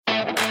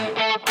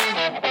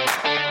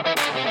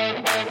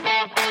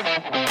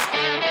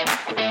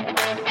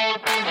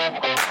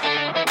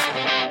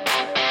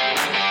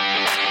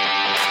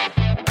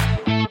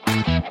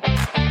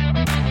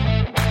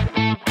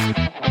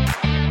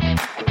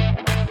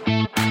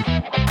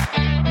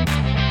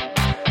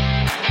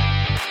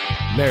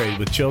Married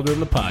with Children,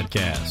 the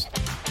podcast,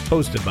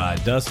 hosted by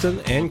Dustin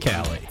and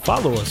Callie.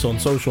 Follow us on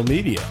social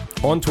media,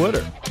 on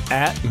Twitter,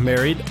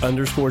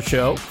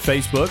 @married_show,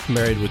 Facebook,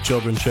 Married with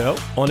Children Show,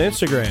 on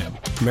Instagram,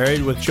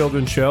 Married with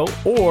Children Show,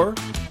 or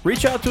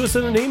reach out to us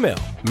in an email,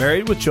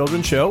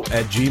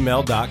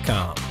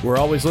 marriedwithchildrenshow@gmail.com. We're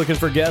always looking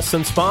for guests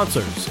and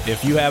sponsors.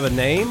 If you have a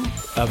name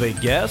of a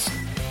guest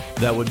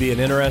that would be an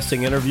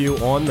interesting interview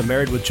on the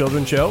Married with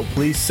Children Show,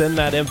 please send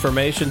that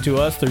information to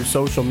us through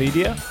social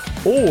media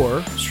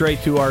or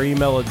straight to our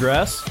email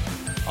address.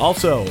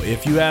 Also,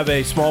 if you have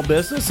a small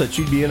business that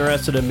you'd be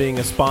interested in being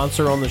a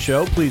sponsor on the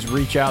show, please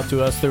reach out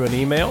to us through an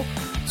email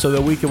so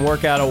that we can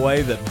work out a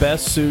way that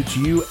best suits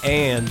you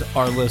and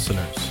our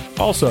listeners.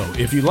 Also,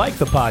 if you like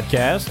the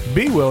podcast,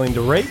 be willing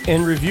to rate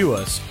and review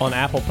us on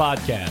Apple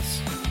Podcasts.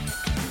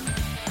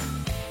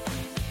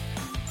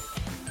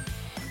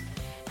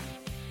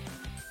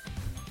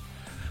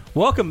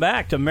 Welcome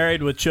back to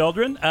Married with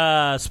Children.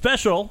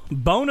 Special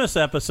bonus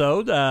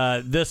episode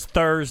this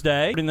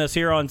Thursday. Doing this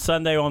here on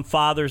Sunday on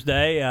Father's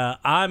Day.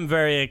 I'm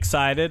very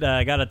excited.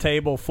 I got a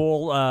table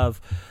full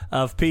of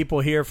people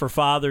here for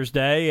Father's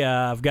Day.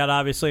 I've got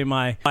obviously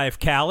my wife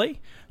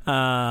Callie.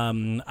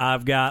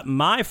 I've got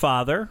my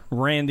father,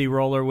 Randy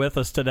Roller, with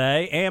us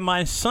today, and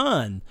my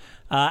son,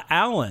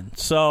 Alan.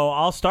 So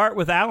I'll start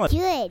with Alan.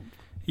 Good.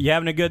 You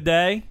having a good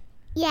day?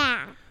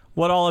 Yeah.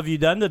 What all have you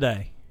done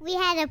today? We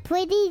had a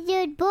pretty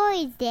good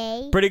boys'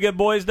 day. Pretty good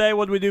boys' day?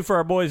 What did we do for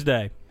our boys'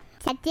 day?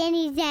 At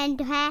Denny's and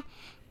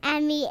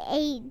we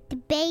ate the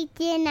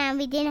bacon and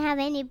we didn't have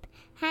any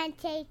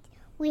pancakes.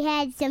 We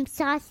had some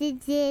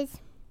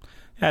sausages.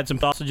 Had some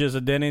sausages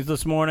at Denny's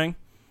this morning?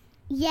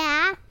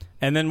 Yeah.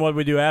 And then what did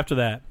we do after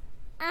that?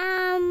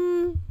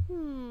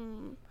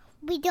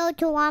 We go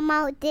to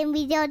Walmart, then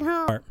we go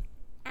home.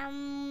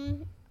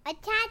 A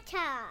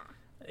Tata.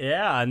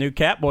 Yeah, a new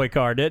Catboy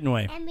car, didn't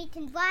we? And we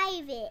can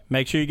drive it.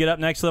 Make sure you get up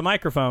next to the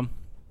microphone.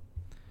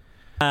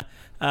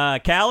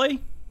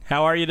 Callie,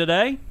 how are you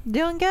today?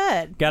 Doing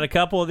good. Got a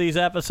couple of these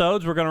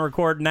episodes we're going to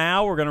record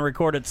now. We're going to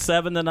record at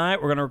 7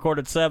 tonight. We're going to record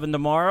at 7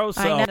 tomorrow.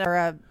 So. I know.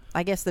 For,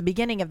 I guess the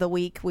beginning of the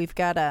week, we've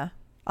got a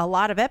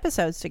lot of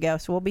episodes to go,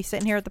 so we'll be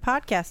sitting here at the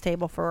podcast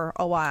table for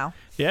a while.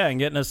 Yeah, and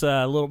getting us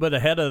a little bit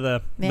ahead of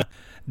the... Yeah.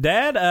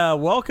 Dad,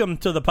 welcome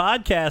to the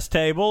podcast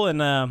table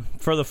and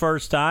for the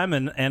first time,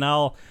 and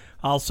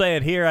I'll say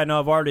it here. I know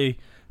I've already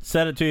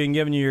said it to you and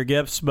given you your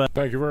gifts, but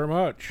thank you very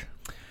much.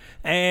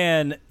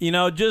 And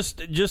just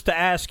to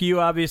ask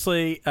you,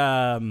 obviously,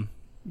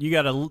 you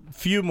got a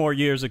few more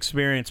years'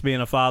 experience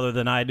being a father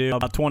than I do,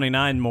 about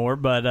 29 more.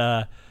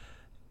 But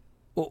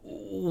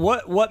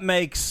what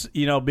makes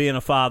being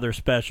a father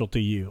special to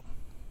you?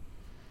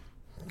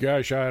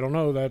 Gosh, I don't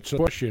know. That's a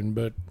question,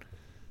 but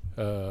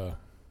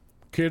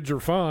kids are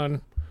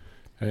fun.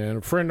 And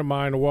a friend of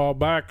mine a while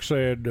back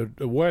said at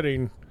a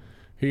wedding,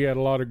 he had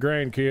a lot of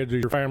grandkids.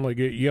 Your family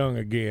get young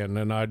again,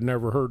 and I'd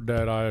never heard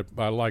that. I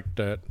liked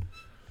that.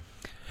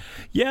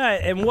 Yeah,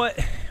 and what?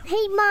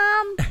 Hey,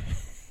 Mom.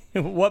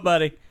 What,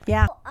 buddy?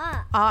 Yeah.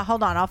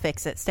 Hold on, I'll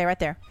fix it. Stay right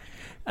there.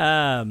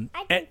 I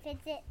can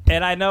fix it.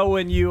 And I know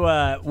when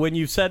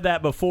you said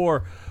that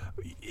before,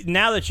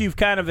 now that you've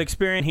kind of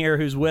experienced here,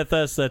 who's with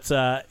us,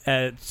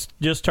 that's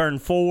just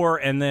turned 4,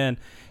 and then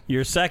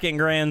your second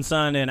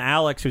grandson and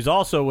Alex, who's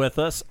also with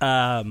us.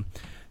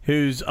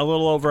 Who's a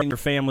little over your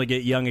family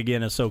get young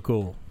again is so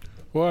cool.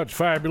 Well, it's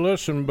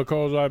fabulous, and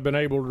because I've been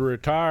able to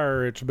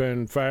retire, it's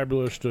been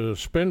fabulous to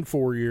spend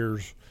 4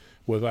 years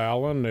with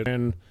Alan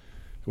and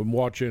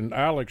watching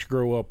Alex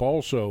grow up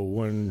also.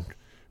 When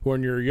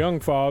you're a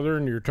young father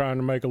and you're trying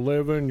to make a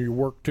living, you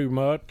work too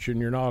much and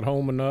you're not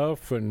home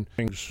enough, and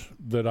things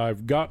that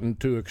I've gotten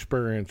to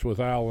experience with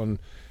Alan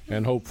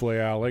and hopefully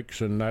Alex,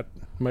 and that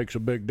makes a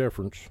big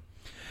difference.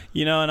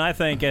 And I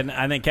think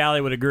Callie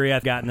would agree,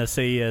 I've gotten to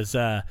see is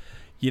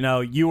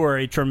you were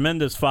a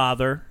tremendous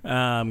father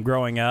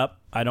growing up.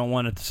 I don't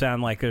want it to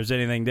sound like there's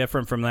anything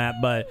different from that,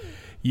 but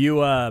you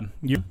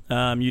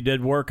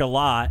did work a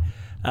lot.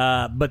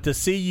 But to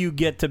see you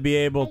get to be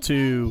able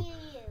to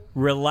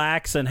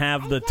relax and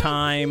have the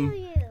time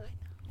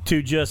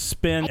to just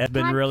spend has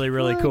been really,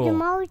 really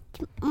cool.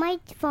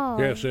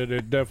 Yes,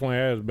 it definitely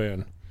has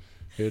been.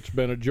 It's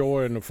been a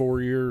joy, and the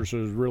 4 years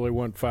has really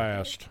went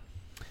fast.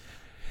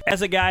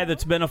 As a guy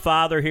that's been a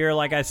father here,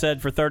 like I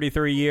said, for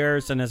 33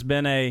 years and has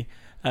been a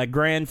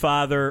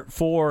grandfather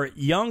for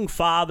young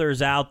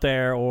fathers out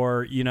there,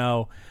 or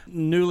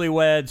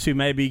newlyweds who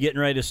may be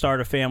getting ready to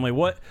start a family,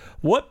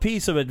 what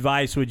piece of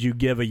advice would you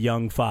give a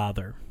young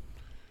father?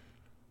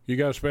 You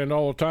got to spend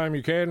all the time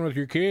you can with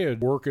your kids.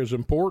 Work is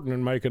important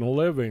in making a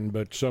living,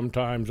 but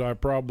sometimes I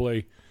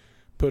probably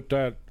put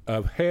that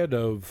ahead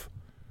of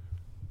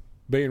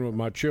being with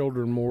my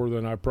children more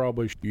than I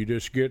probably should. You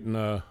just get in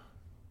a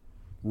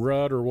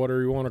rut or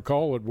whatever you want to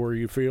call it, where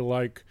you feel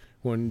like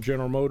when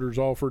General Motors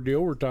offered the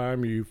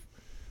overtime, you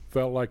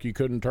felt like you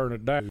couldn't turn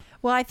it down.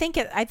 Well, I think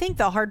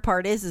the hard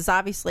part is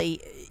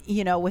obviously,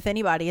 with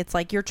anybody, it's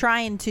like you're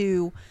trying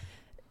to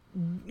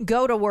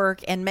go to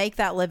work and make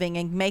that living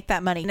and make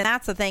that money. And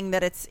that's the thing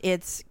that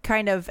it's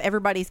kind of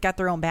everybody's got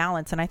their own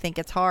balance. And I think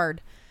it's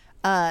hard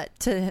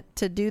to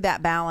do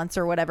that balance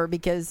or whatever,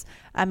 because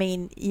I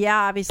mean,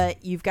 yeah, obviously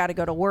you've got to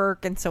go to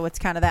work. And so it's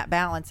kind of that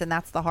balance. And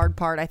that's the hard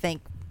part, I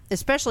think,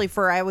 especially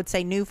for, I would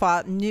say,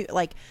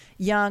 like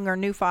young or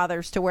new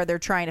fathers, to where they're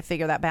trying to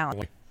figure that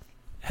balance.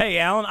 Hey,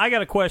 Alan, I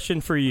got a question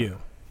for you.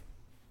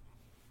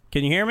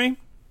 Can you hear me?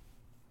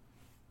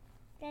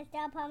 Just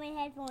I'll put my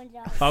headphones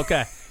on.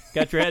 Okay.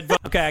 Got your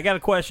headphones. Okay, I got a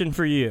question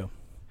for you.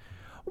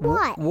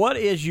 What? What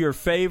is your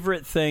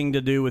favorite thing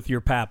to do with your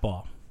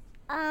papaw?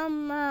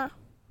 What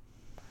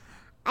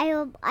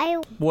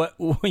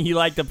you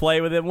like to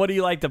play with him? What do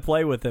you like to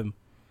play with him?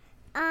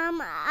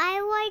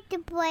 I like to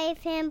play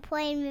with him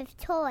playing with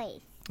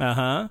toys.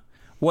 Uh-huh.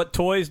 What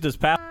toys does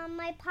Papa...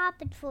 My Paw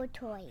Patrol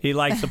toys. He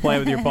likes to play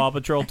with your Paw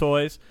Patrol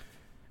toys?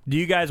 Do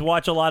you guys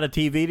watch a lot of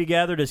TV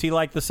together? Does he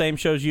like the same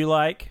shows you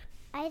like?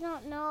 I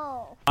don't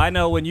know. I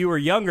know when you were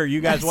younger,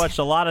 you guys watched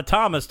a lot of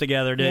Thomas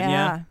together, didn't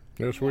you?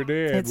 Yes, we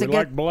did. It's we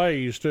like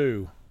Blaze,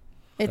 too.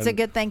 It's a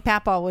good thing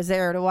Papa was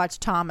there to watch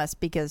Thomas,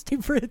 because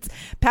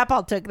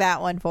Papa took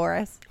that one for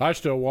us. I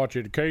still watch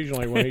it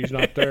occasionally when he's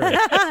not there.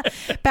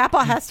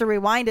 Papa has to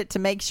rewind it to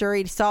make sure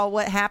he saw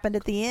what happened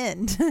at the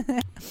end.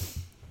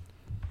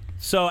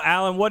 So,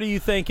 Alan, what do you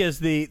think is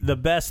the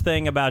best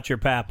thing about your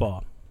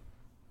papaw?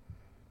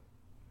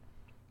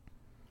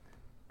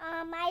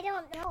 I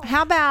don't know.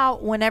 How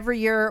about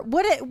whenever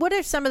what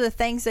are some of the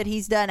things that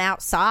he's done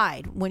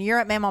outside? When you're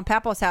at Mama and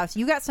Papa's house,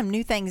 you got some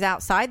new things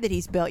outside that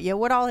he's built you.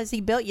 What all has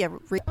he built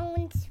you?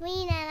 Own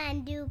swing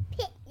and do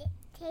picnic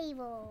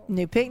table.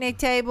 New picnic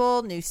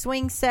table, new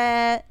swing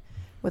set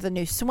with a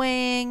new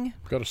swing.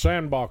 Got a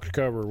sandbox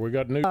cover. We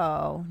got new.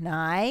 Oh,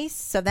 nice.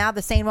 So now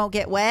the sand won't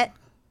get wet?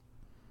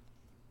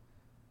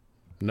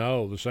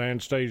 No, the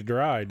sand stays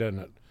dry, doesn't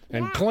it?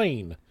 And Yeah.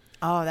 clean.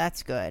 Oh,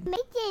 that's good. Make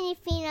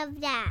anything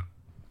of that.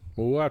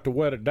 Well, we'll have to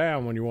wet it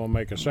down when you want to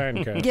make a sand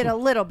castle. Get a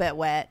little bit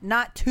wet,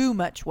 not too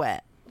much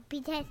wet.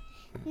 Because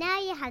now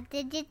you have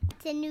to get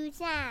the new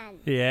sand.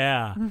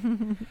 Yeah.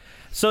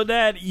 So,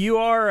 Dad, you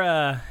are,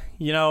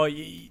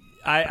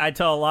 I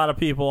tell a lot of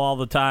people all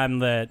the time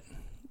that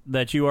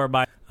you are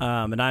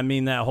and I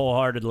mean that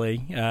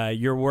wholeheartedly.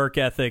 Your work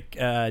ethic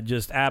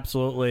just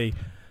absolutely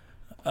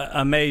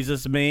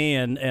amazes me,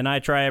 and I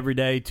try every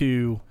day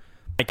to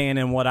I can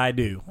in what I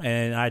do,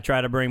 and I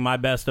try to bring my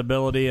best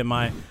ability and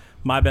my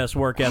best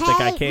work ethic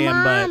I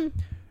can. Mom. But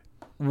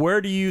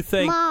where do you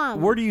think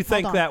Mom.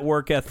 that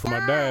work ethic?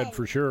 My dad,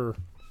 for sure.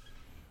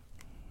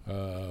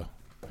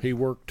 He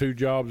worked 2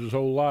 jobs his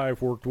whole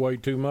life, worked way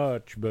too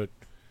much, but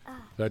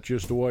that's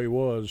just the way he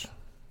was.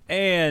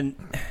 And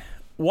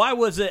why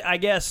was it, I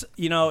guess,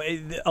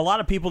 a lot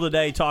of people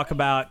today talk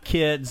about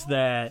kids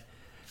that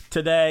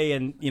today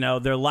and,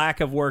 their lack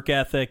of work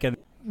ethic. And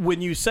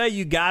when you say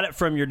you got it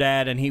from your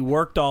dad and he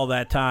worked all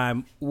that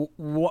time,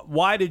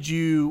 why did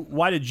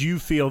you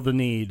feel the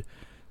need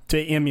to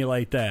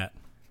emulate that?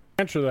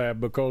 Answer that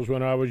because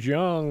when I was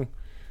young,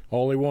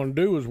 all he wanted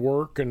to do was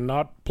work and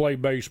not play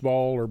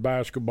baseball or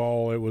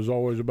basketball. It was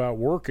always about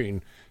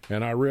working.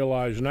 And I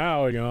realize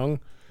now, he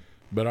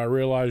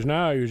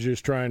was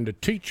just trying to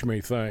teach me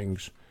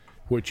things,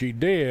 which he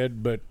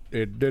did, but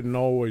it didn't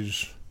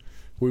always,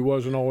 we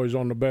wasn't always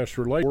on the best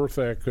relationship. Work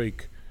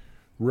ethic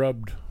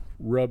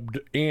rubbed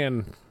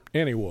in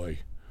anyway.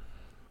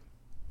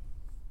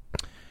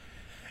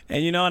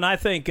 And, and I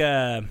think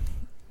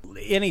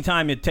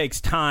anytime it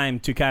takes time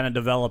to kind of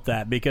develop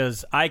that,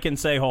 because I can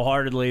say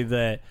wholeheartedly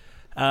that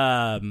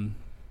I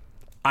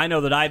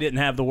know that I didn't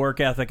have the work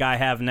ethic I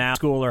have now,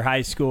 school or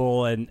high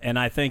school, and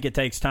I think it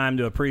takes time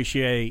to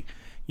appreciate,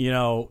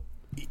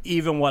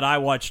 even what I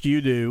watched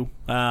you do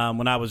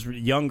when I was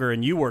younger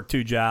and you worked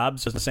 2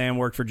 jobs. Sam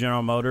worked for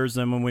General Motors,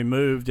 and when we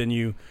moved and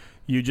you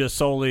just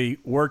solely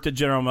worked at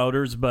General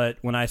Motors, but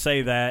when I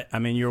say that, I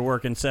mean you were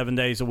working 7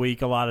 days a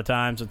week a lot of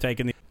times and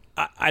taking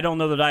I don't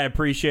know that I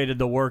appreciated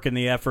the work and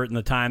the effort and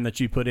the time that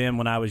you put in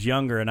when I was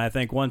younger. And I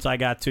think once I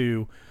got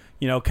to,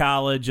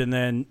 college and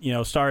then,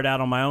 started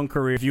out on my own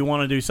career, if you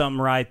want to do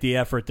something right, the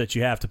effort that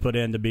you have to put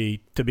in to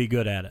be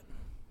good at it.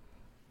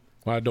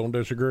 I don't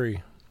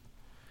disagree.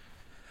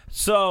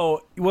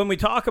 So when we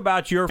talk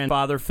about your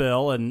father,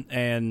 Phil, and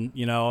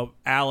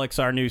Alex,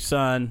 our new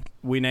son,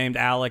 we named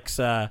Alex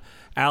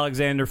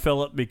Alexander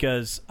Phillip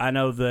because I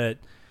know that,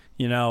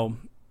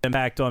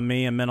 impact on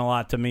me and meant a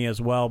lot to me as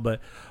well.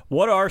 But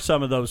what are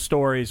some of those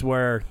stories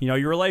where,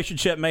 your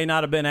relationship may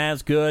not have been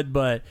as good,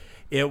 but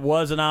it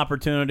was an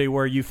opportunity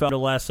where you felt a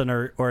lesson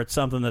or it's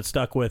something that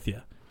stuck with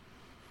you?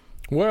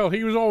 Well,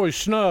 he was always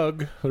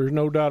snug. There's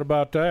no doubt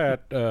about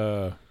that.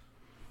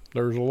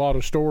 There's a lot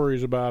of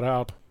stories about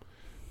how,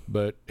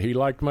 but he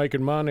liked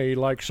making money. He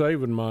liked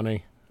saving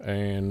money.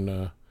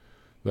 And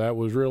that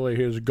was really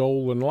his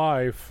goal in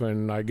life.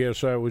 And I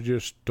guess that was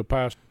just to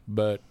pass.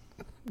 But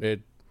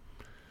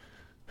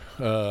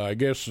I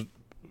guess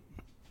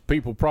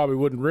people probably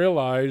wouldn't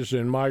realize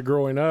in my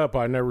growing up,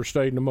 I never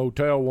stayed in a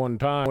motel one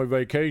time. On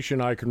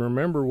vacation I can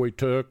remember we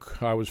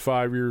took, I was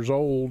 5 years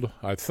old,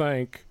 I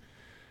think,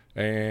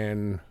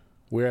 and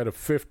we had a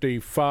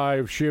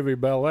 55 Chevy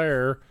Bel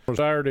Air. On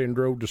Saturday and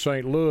drove to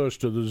St. Louis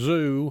to the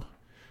zoo,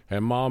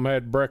 and Mom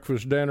had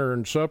breakfast, dinner,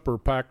 and supper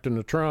packed in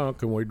the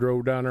trunk, and we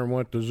drove down there and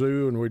went to the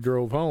zoo, and we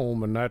drove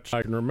home, and that's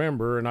I can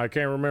remember. And I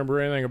can't remember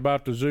anything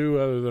about the zoo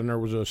other than there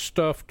was a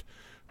stuffed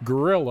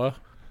gorilla,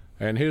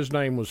 and his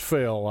name was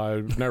Phil.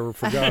 I never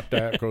forgot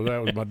that because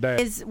that was my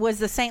dad. Was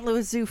the St.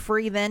 Louis Zoo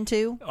free then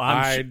too?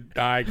 I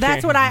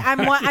That's what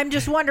I'm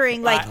just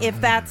wondering, like, if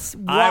that's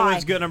why. I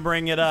was going to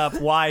bring it up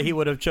why he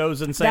would have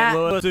chosen St.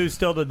 Louis Zoo.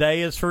 Still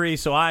today is free,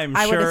 so I am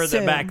sure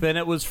that back then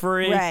it was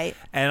free, right?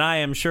 And I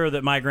am sure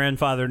that my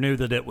grandfather knew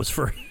that it was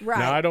free. Right.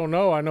 Now I don't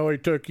know. I know he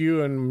took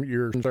you and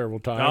yours several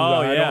times.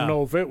 I don't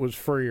know if it was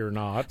free or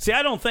not. See,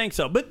 I don't think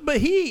so. But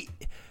he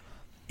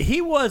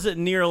wasn't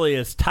nearly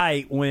as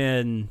tight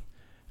when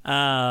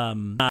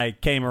I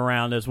came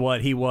around as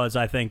what he was,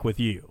 I think, with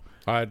you.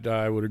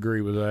 I would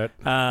agree with that.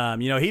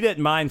 He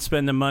didn't mind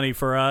spending money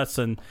for us,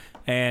 and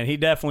he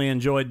definitely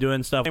enjoyed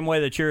doing stuff. Same way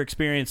that you're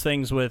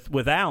experiencing things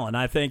with Alan.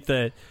 I think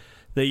that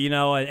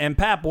and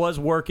Pap was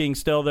working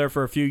still there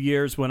for a few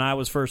years when I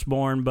was first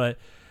born, but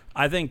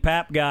I think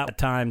Pap got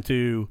time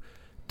to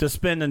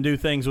spend and do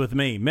things with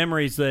me.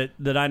 Memories that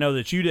I know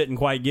that you didn't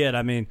quite get.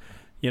 I mean,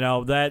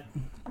 that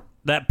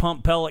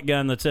pump pellet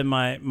gun that's in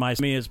my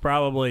me is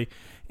probably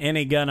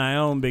any gun I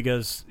own,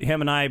 because him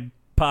and I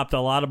popped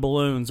a lot of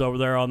balloons over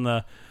there on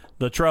the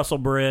Trestle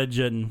Bridge,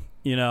 and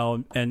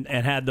and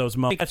had those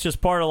moments. That's just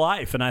part of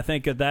life, and I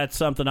think that's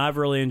something I've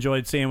really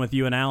enjoyed seeing with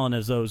you and Alan,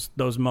 is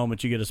those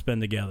moments you get to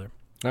spend together.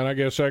 And I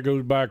guess that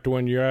goes back to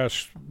when you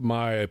asked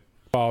my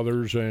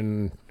fathers,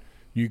 and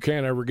you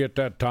can't ever get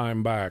that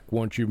time back.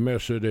 Once you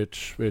miss it,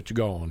 it's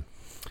gone.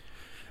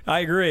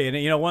 I agree.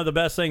 And, one of the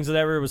best things that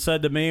ever was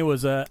said to me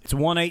was it's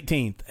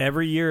 1/18th.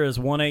 Every year is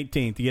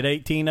 1/18th. You get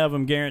 18 of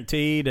them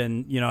guaranteed,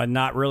 and,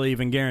 not really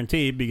even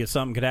guaranteed because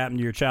something could happen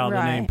to your child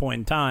at any point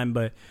in time.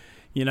 But,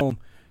 you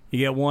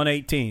get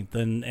 1/18th,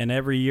 and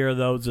every year of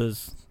those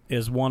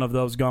is one of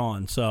those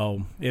gone.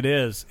 So it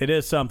is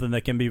something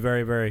that can be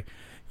very, very,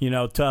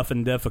 tough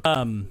and difficult.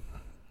 And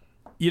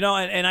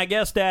I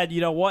guess, Dad,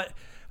 what?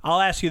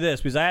 I'll ask you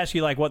this, because I asked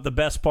you, what the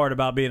best part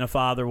about being a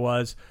father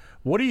was.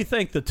 What do you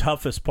think the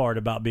toughest part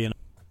about being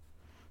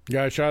a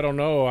Gosh, I don't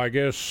know. I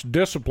guess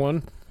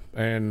discipline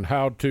and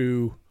how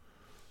to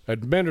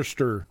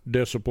administer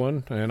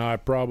discipline, and I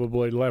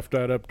probably left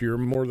that up to you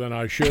more than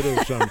I should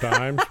have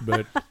sometimes,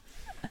 but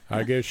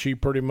I guess she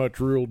pretty much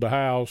ruled the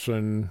house,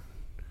 and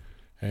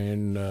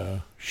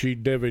she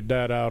divvied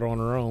that out on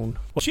her own.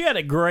 Well, she had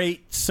a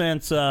great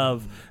sense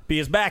of,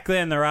 because back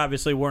then there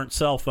obviously weren't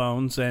cell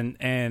phones,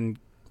 and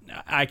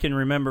I can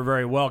remember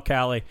very well,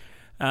 Callie,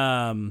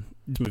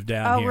 moved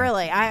down here. Oh,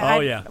 really?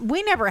 Yeah.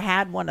 We never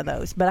had one of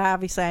those, but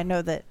obviously I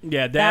know that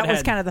Dad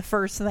was kind of the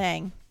first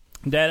thing.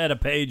 Dad had a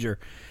pager,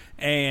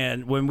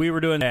 and when we were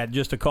doing that,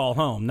 just to call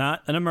home,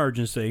 not an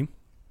emergency,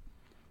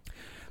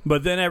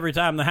 but then every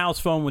time the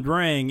house phone would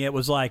ring, it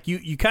was like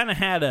you kind of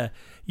had a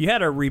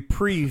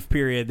reprieve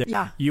period.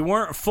 That you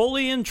weren't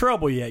fully in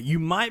trouble yet. You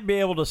might be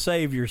able to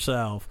save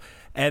yourself.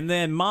 And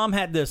then Mom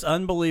had this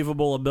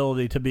unbelievable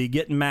ability to be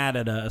getting mad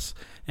at us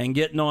and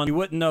getting on. You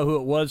wouldn't know who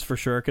it was for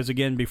sure because,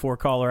 again, before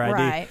caller ID.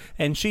 Right.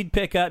 And she'd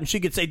pick up and she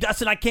could say,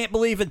 Dustin, I can't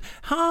believe it.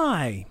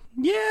 Hi.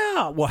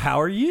 Yeah. Well,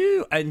 how are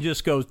you? And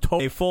just go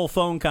totally full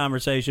phone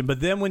conversation. But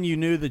then when you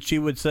knew that she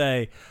would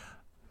say,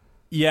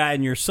 yeah,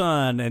 and your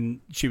son,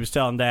 and she was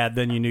telling Dad,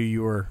 then you knew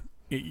you were...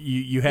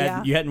 You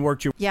hadn't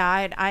worked your... Yeah,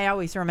 I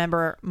always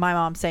remember my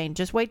mom saying,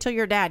 just wait till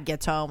your dad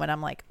gets home. And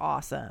I'm like,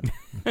 awesome.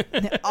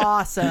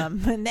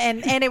 Awesome. And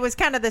it was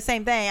kind of the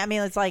same thing. I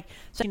mean, it's like,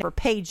 so you never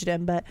paged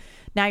him, but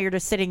now you're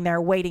just sitting there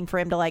waiting for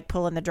him to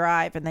pull in the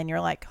drive. And then you're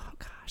like, oh,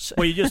 gosh.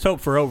 Well, you just hope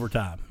for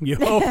overtime. You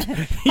hoped.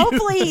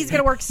 Hopefully he's going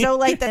to work so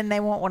late that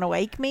they won't want to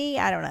wake me.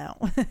 I don't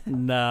know.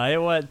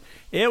 No,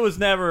 it was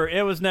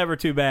never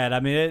too bad. I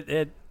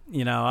mean,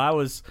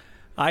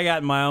 I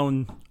got my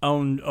own.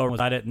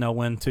 I didn't know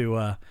when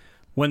to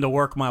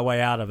work my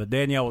way out of it.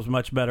 Danielle was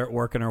much better at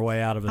working her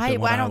way out of it.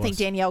 I don't think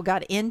Danielle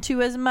got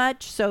into as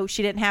much, so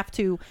she didn't have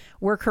to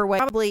work her way.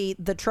 Probably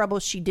the trouble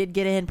she did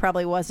get in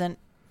probably wasn't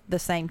the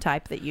same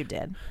type that you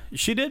did.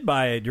 She did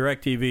buy a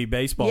DirecTV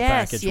baseball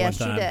package one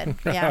time. Yes, she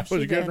did. Yeah, I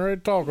was getting ready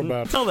to talk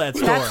about it. Tell that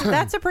story.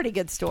 That's a pretty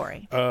good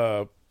story.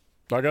 I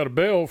got a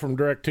bill from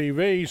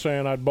DirecTV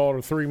saying I'd bought a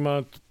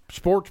 3-month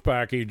sports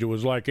package. It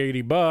was like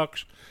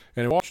 $80,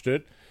 and I watched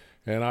it.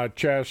 And I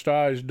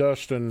chastised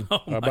Dustin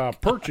about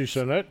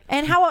purchasing it.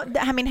 And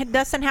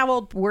Dustin, how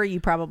old were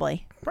you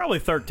probably? Probably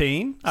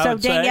 13. So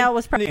Danielle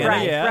was probably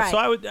right. Yeah. So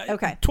I would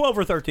 12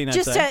 or 13.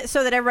 I'd say.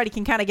 So that everybody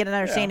can kind of get an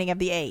understanding of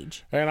the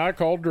age. And I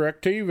called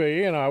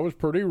DirecTV, and I was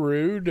pretty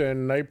rude,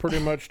 and they pretty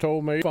much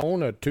told me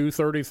phone at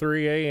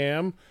 2:33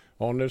 a.m.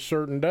 on this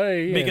certain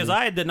day. Because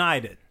I had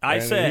denied it. I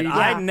said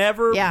I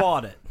never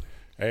bought it.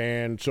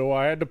 And so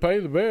I had to pay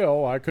the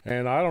bill.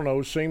 And I don't know,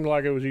 it seemed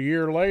like it was a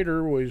year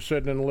later. We was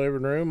sitting in the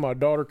living room. My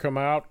daughter come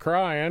out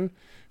crying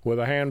with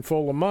a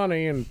handful of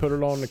money and put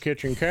it on the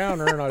kitchen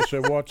counter. And I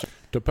said, what's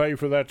to pay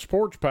for that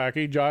sports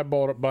package? I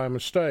bought it by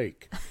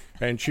mistake.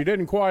 And she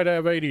didn't quite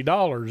have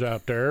 $80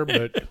 out there,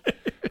 but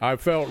I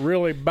felt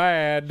really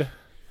bad.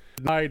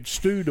 I'd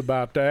stewed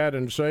about that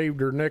and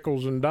saved her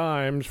nickels and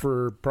dimes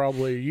for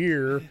probably a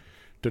year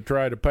to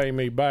try to pay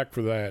me back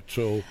for that.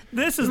 So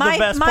this is the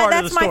best part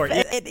of the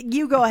story.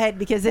 You go ahead,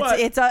 because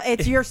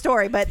it's your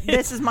story, but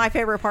this is my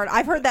favorite part.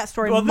 I've heard that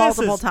story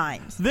multiple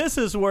times. This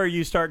is where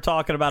you start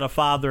talking about a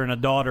father and a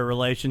daughter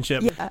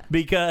relationship,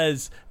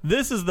 because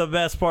this is the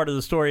best part of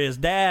the story. Is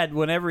Dad,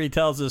 whenever he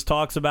tells us,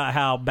 talks about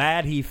how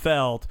bad he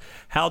felt,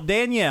 how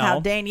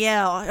Danielle,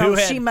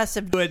 she must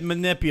have, who had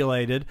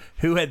manipulated,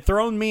 who had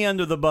thrown me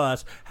under the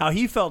bus, how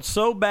he felt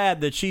so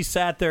bad that she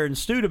sat there and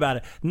stewed about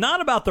it,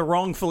 not about the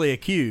wrongfully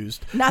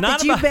accused. Not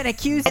that you've been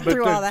accused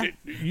through all that.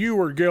 You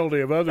were guilty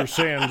of other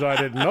sins I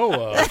didn't know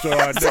of, so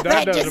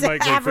that doesn't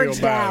make me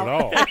feel bad at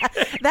all.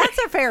 That's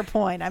a fair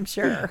point, I'm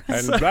sure.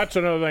 And that's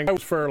another thing. I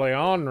was fairly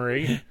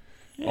ornery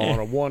on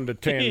a 1 to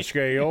 10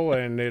 scale,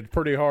 and it's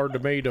pretty hard to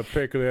me to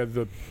pick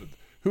the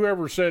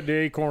whoever said the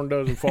acorn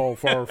doesn't fall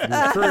far from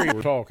the tree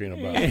we're talking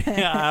about.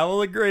 Yeah, I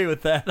will agree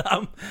with that.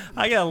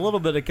 I got a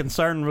little bit of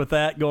concern with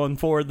that going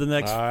forward the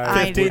next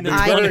 15 to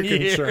 20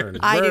 years.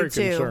 I do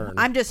too.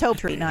 I'm just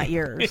hoping not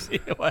yours.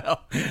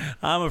 Well,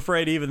 I'm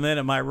afraid even then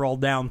it might roll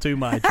down to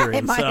my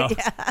tree.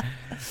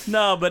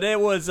 No, but it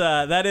was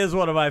that is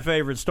one of my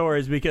favorite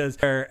stories, because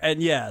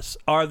and yes,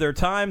 are there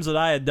times that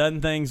I had done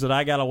things that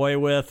I got away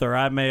with or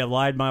I may have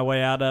lied my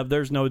way out of?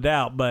 There's no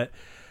doubt, but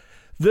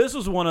this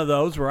was one of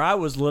those where I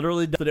was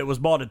literally that it was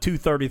bought at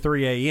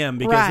 2:33 a.m.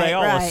 because they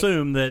all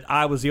assumed that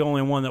I was the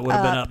only one that would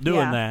have been up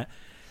doing that.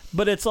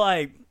 But it's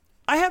like,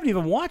 I haven't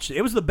even watched it.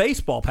 It was the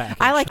baseball package.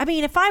 I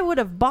mean, if I would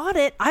have bought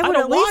it, I would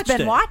have at least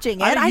been watching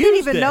it. I didn't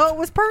even know it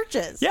was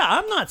purchased. Yeah,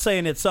 I'm not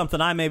saying it's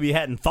something I maybe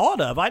hadn't thought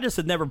of. I just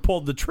had never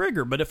pulled the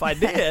trigger. But if I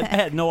did, I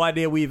had no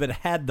idea we even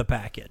had the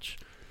package.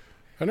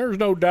 And there's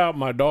no doubt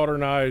my daughter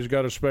and I has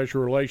got a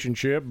special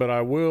relationship, but I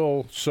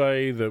will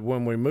say that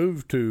when we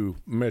moved to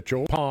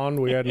Mitchell Pond,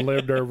 we hadn't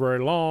lived there very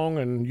long,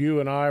 and you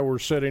and I were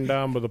sitting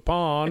down by the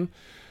pond,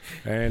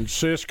 and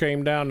Sis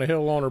came down the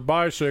hill on her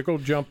bicycle,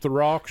 jumped the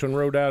rocks, and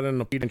rode out in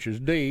the 8 inches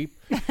deep.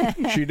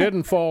 She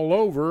didn't fall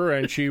over,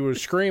 and she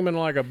was screaming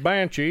like a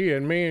banshee,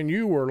 and me and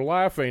you were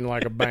laughing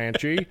like a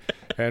banshee,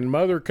 and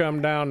Mother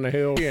come down the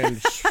hill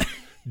and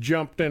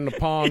jumped in the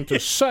pond to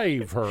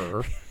save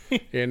her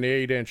in the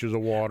 8 inches of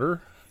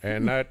water.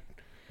 And that,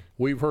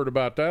 we've heard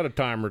about that a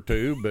time or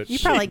two, but you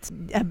probably like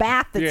a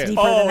bath that's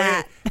deeper than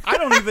that. I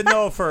don't even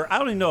know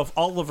if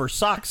all of her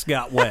socks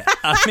got wet.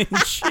 I mean,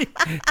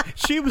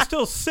 she was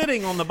still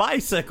sitting on the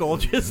bicycle.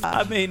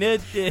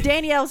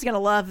 Danielle's gonna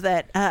love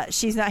that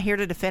she's not here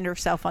to defend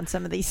herself on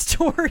some of these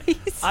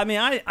stories. I mean,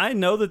 I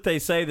know that they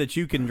say that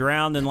you can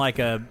drown in like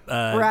a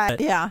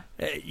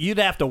you'd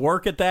have to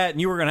work at that, and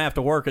you were gonna have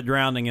to work at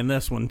drowning in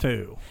this one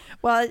too.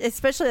 Well,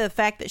 especially the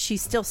fact that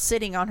she's still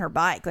sitting on her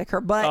bike, like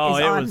her butt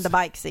is on the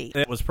bike seat.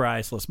 It was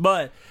priceless.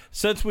 But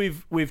since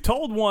we've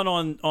told one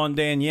on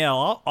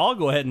Danielle, I'll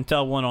go ahead and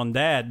tell one on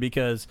Dad,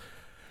 because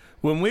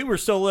when we were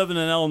still living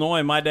in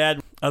Illinois, my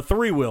dad a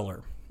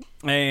 3-wheeler,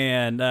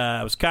 and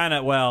I was kind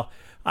of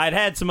I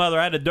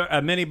had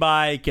a mini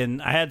bike,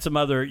 and I had some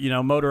other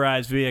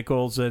motorized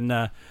vehicles, and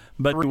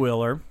but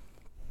 3-wheeler,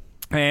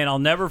 and I'll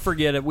never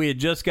forget it. We had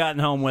just gotten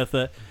home with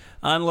it,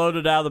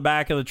 unloaded out of the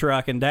back of the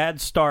truck, and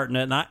Dad's starting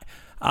it, and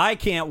I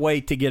can't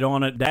wait to get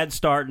on it. Dad's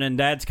starting, and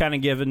Dad's kind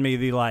of giving me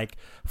the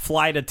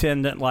flight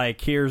attendant,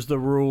 here's the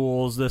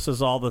rules, this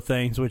is all the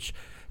things, which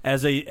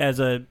as a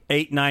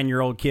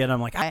 8-9-year-old kid,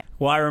 I'm like, I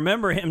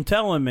remember him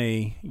telling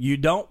me you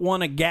don't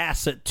want to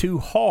gas it too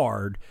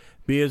hard,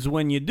 because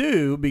when you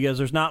do, because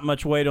there's not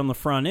much weight on the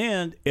front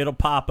end, it'll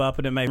pop up,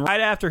 and it may. Right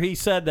after he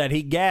said that,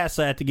 he gassed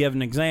that to give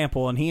an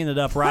example, and he ended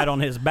up right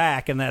on his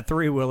back, and that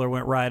 3-wheeler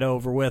went right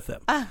over with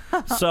him.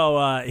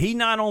 So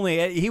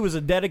he was a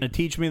dedicated to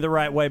teach me the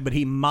right way, but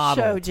he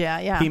modeled.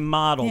 He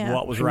modeled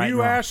what was right.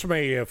 You asked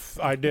me if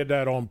I did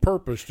that on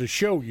purpose to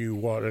show you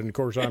what, and of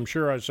course I'm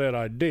sure I said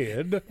I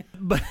did.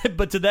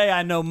 But today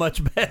I know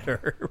much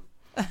better.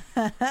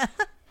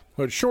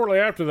 But shortly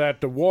after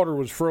that, the water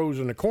was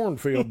frozen in the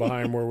cornfield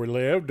behind where we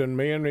lived, and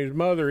me and his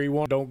mother,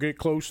 don't get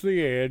close to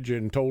the edge,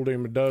 and told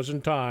him a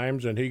dozen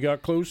times, and he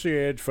got close to the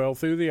edge, fell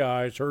through the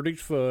ice, hurt his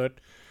foot,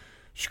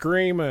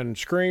 screaming.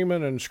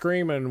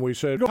 We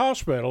said, go to the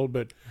hospital,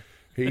 but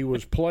he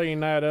was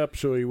playing that up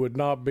so he would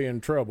not be in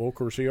trouble. Of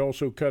course, he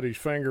also cut his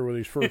finger with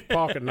his first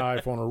pocket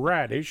knife on a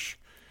radish,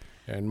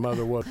 and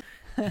Mother was...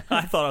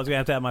 I thought I was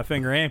going to have my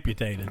finger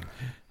amputated.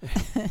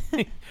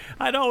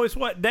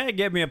 Dad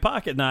gave me a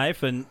pocket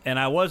knife, and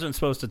I wasn't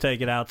supposed to take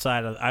it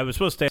outside. I was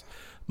supposed to take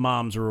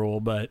Mom's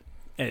rule, but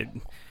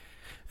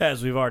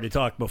as we've already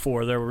talked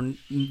before, there were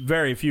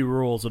very few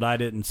rules that I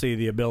didn't see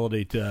the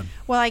ability to.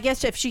 Well, I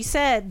guess if she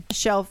said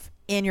shelf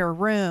in your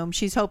room,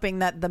 she's hoping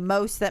that the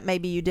most that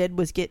maybe you did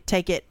was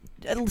take it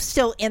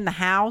still in the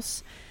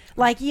house.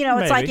 Like, you know,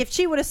 it's Maybe. like if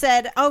she would have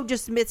said, "Oh,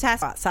 just it's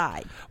has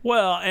outside."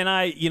 Well, and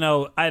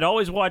I'd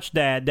always watch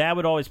Dad. Dad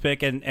would always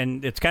pick,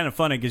 and it's kind of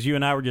funny because you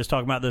and I were just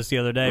talking about this the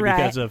other day Right.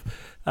 because of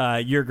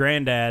your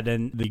granddad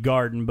and the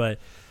garden. But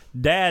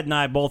Dad and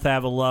I both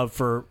have a love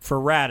for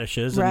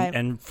radishes Right.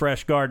 and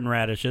fresh garden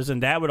radishes,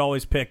 and Dad would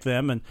always pick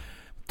them and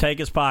take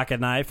his pocket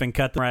knife and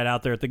cut them right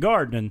out there at the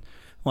garden. And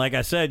like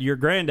I said, your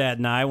granddad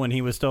and I, when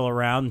he was still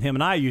around, him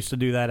and I used to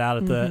do that out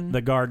at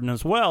the garden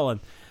as well. And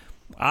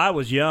I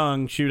was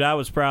young. Shoot, I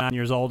was probably 9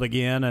 years old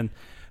again, and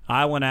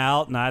I went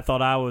out, and I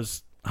thought I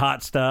was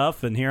hot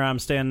stuff, and here I'm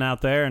standing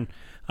out there, and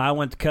I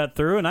went to cut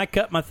through, and I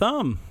cut my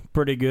thumb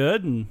pretty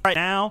good. And right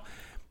now,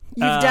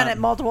 You've done it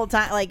multiple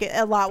times, like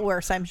a lot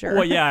worse, I'm sure.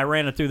 well, yeah, I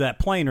ran it through that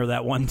planer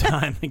that one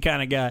time, the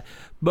kind of guy.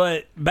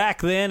 But back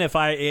then, if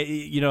I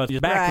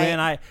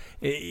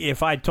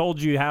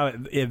told you how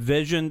it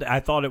visioned, I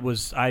thought it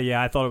was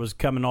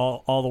coming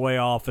all the way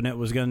off, and it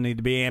was going to need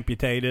to be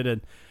amputated,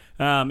 and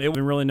it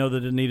didn't really know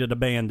that it needed a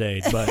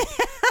Band-Aid, but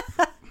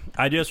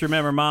I just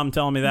remember Mom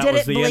telling me that Did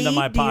was it the bleed? end of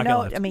my Do you pocket. know?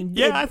 life. I mean,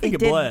 yeah, I think it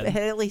did, bled.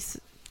 At least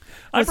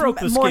I was broke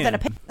the more skin. than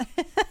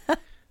a.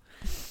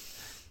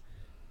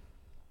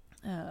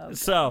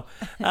 So,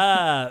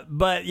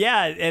 but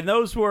yeah, and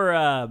those were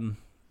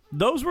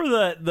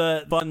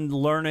the fun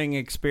learning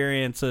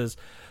experiences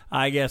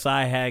I guess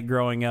I had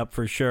growing up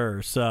for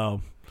sure.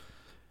 So,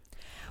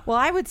 Well,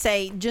 I would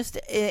say just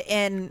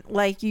in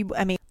like you,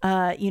 I mean,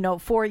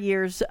 4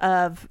 years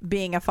of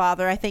being a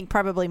father, I think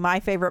probably my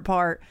favorite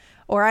part,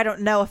 or I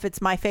don't know if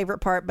it's my favorite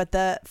part, but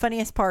the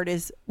funniest part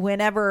is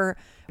whether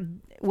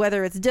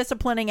it's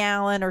disciplining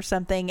Alan or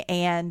something,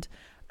 and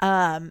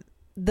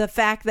the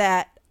fact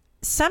that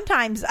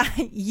sometimes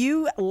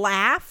you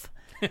laugh.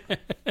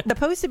 It's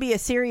supposed to be a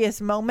serious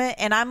moment,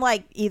 and I'm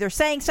like either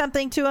saying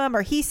something to him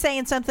or he's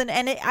saying something,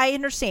 and I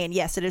understand,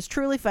 yes, it is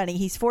truly funny.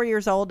 He's 4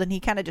 years old and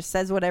he kind of just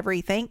says whatever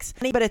he thinks,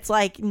 but it's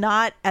like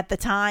not at the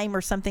time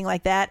or something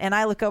like that. And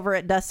I look over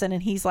at Dustin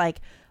and he's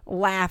like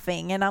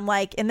laughing, and I'm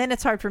like, and then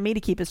it's hard for me to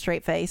keep a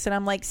straight face, and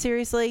I'm like,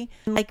 seriously?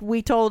 Like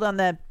we told on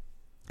I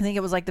think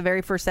it was like the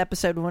very first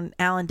episode when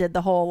Alan did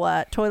the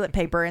whole toilet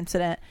paper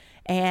incident,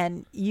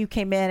 and you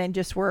came in and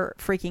just were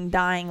freaking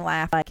dying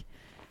laughing. Like,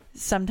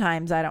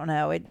 sometimes I don't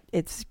know,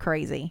 it's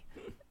crazy.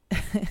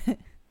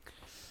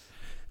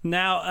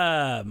 now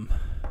I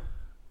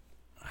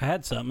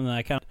had something that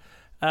I kind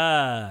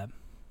of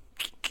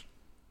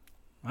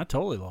I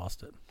totally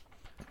lost it.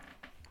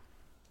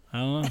 I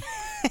don't know.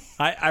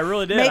 I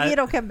really did. Maybe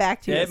it'll come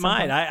back to you. It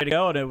might. I had to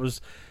go, and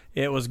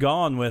it was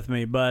gone with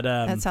me. But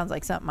that sounds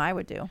like something I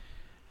would do.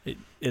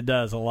 It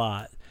does a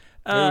lot.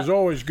 It was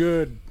always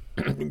good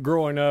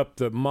growing up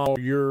that Mom,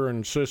 your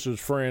and Sis's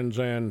friends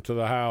into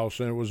the house,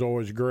 and it was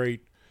always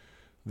great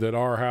that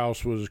our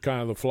house was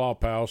kind of the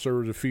flop house. There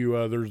was a few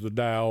others, the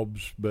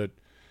Daubs, but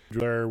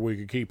there we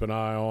could keep an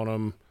eye on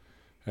them,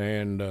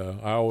 and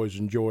I always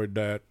enjoyed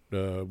that.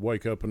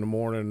 Wake up in the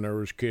morning and there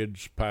was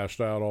kids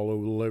passed out all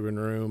over the living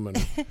room,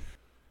 and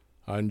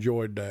I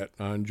enjoyed that.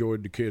 I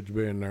enjoyed the kids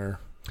being there.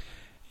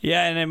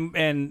 Yeah,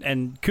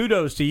 and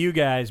kudos to you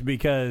guys,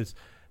 because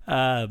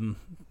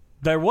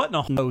there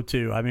wasn't a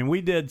no-to. I mean,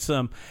 we did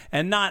some,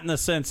 and not in the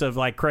sense of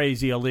like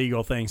crazy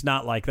illegal things,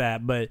 not like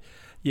that. But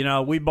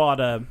I bought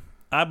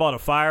a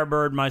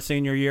Firebird my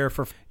senior year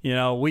for.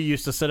 We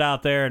used to sit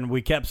out there and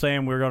we kept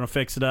saying we were going to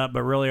fix it up,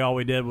 but really all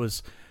we did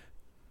was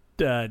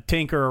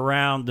tinker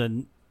around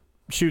and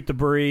shoot the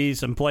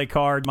breeze and play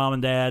cards, Mom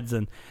and Dad's,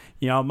 and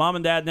Mom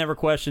and Dad never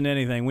questioned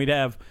anything. We'd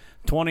have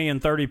 20 and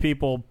 30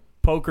 people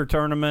poker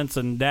tournaments,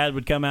 and Dad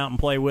would come out and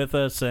play with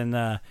us, and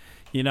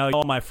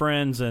all my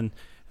friends. And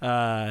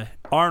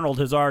Arnold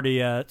has already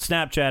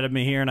Snapchatted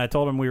me here, and I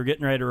told him we were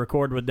getting ready to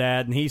record with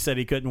Dad, and he said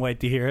he couldn't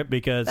wait to hear it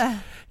because I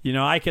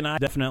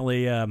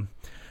definitely a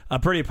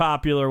pretty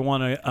popular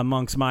one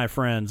amongst my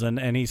friends,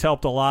 and he's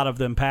helped a lot of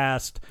them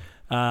past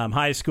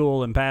high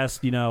school and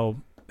past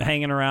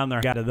hanging around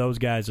there. Got to those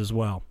guys as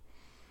well.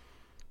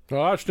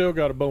 Well, I still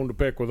got a bone to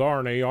pick with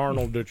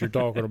Arnold that you're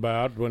talking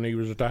about, when he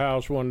was at the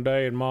house one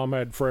day and Mom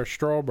had fresh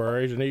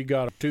strawberries and he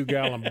got a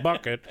 2-gallon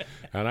bucket,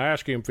 and I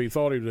asked him if he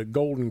thought he was a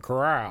Golden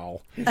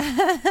Corral.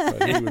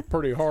 But he was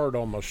pretty hard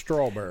on my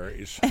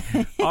strawberries.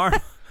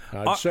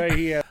 I'd say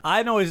he had.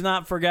 I know he's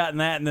not forgotten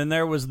that. And then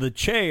there was the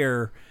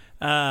chair,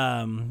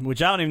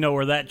 which I don't even know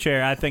where that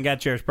chair. I think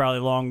that chair's probably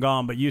long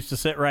gone, but used to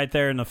sit right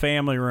there in the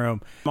family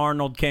room.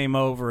 Arnold came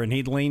over and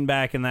he'd lean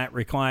back in that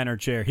recliner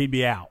chair. He'd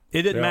be out.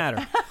 It didn't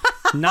matter.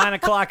 9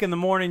 o'clock in the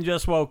morning,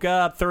 just woke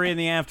up. 3 in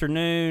the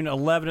afternoon,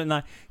 11 at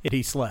night,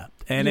 he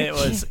slept, and it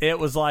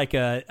was like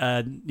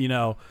a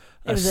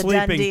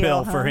sleeping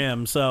pill for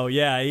him. So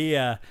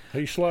yeah,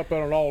 he slept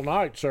on it all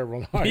night,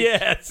 several nights.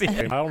 Yes,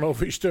 I don't know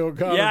if he still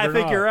got it. Yeah, I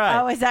think you're right.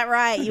 Oh, is that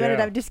right? You ended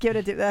up just giving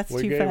it to. That's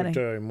we too gave funny. it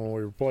to him when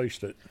we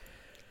replaced it.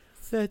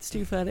 That's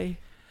too funny.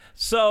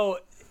 So,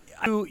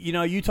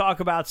 you talk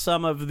about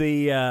some of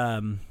the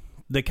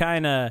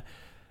kind of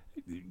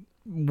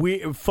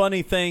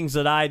funny things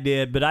that I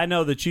did, but I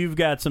know that you've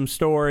got some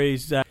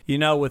stories,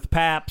 with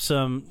Pap,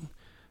 some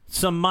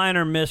some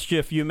minor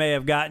mischief you may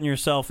have gotten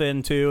yourself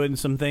into and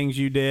some things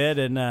you did,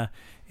 and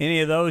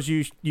any of those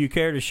you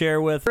care to share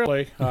with?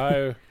 Really,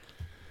 I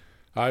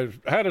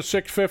had a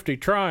 650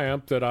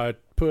 Triumph that I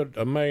put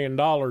 $1 million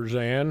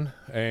in,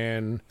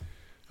 and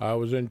I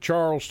was in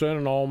Charleston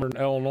and Auburn,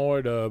 Illinois,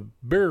 at a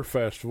beer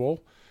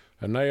festival,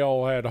 and they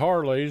all had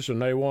Harleys,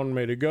 and they wanted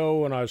me to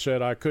go, and I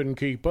said I couldn't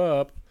keep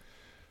up.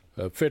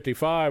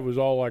 55 was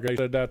all I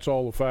said. That's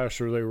all the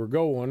faster they were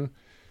going.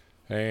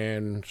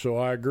 And so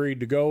I agreed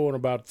to go, and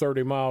about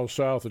 30 miles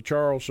south of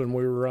Charleston,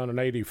 we were running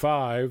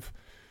 85.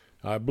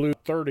 I blew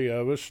 30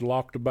 of us,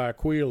 locked the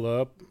back wheel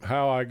up.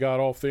 How I got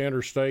off the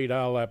interstate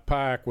out of that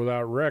pack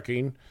without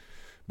wrecking.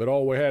 But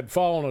all we had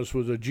following us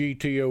was a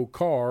GTO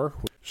car.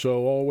 So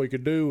all we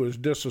could do was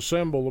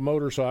disassemble the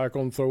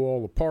motorcycle and throw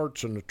all the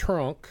parts in the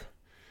trunk.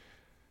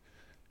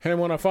 And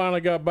when I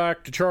finally got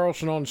back to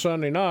Charleston on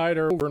Sunday night,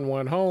 and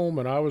went home,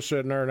 and I was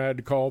sitting there and I had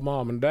to call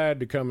Mom and Dad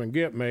to come and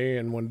get me.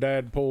 And when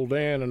Dad pulled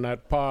in and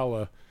that pile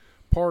of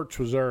parts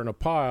was there in a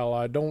pile,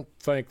 I don't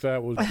think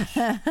that was...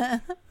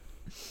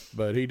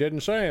 But he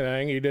didn't say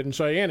anything. He didn't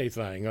say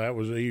anything.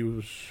 He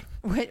was...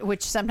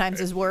 Which sometimes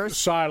is worse.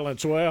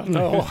 Silence. Well,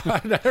 no, I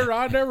never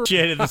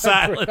appreciated the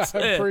silence. I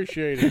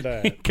appreciated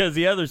that. Because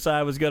the other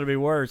side was going to be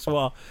worse.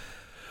 Well,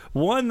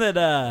 one that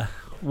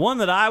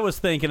I was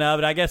thinking of,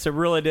 and I guess it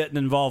really didn't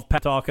involve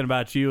talking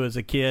about you as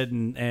a kid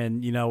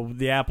and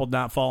the apple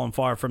not falling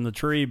far from the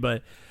tree,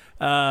 but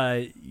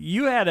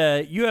you had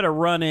a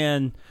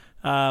run-in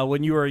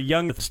when you were a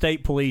young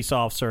state police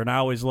officer, and I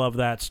always loved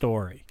that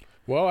story.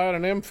 Well, I had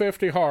an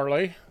M50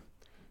 Harley.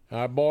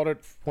 I bought it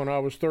when I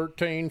was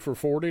 13 for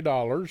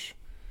 $40.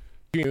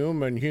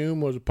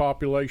 Hume was a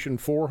population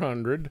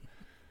 400,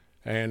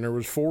 and there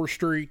was 4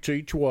 streets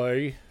each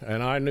way,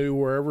 and I knew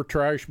wherever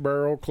trash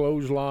barrel,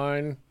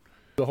 clothesline,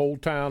 the whole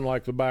town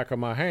like the back of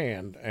my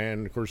hand.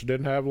 And of course,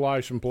 didn't have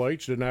license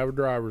plates, didn't have a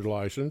driver's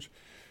license,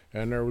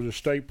 and there was a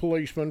state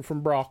policeman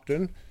from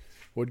Brockton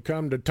would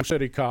come to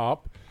city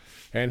cop,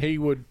 and he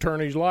would turn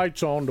his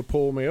lights on to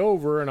pull me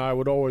over, and I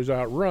would always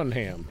outrun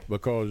him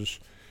because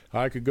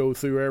I could go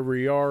through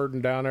every yard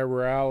and down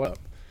every alley.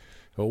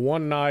 Well,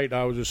 one night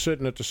I was just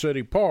sitting at the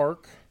city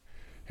park,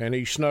 and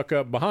he snuck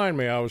up behind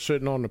me. I was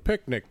sitting on the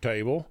picnic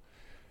table,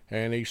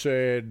 and he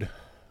said,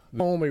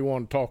 "Homie,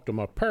 want to talk to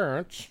my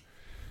parents."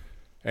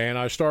 And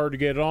I started to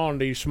get on,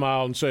 and he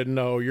smiled and said,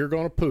 "No, you're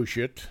going to push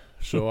it."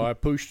 So I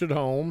pushed it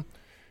home.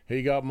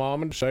 He got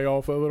Mom and stay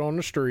off of it on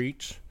the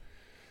streets.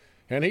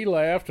 And he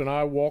left, and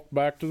I walked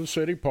back to the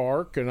city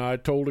park, and I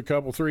told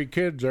 3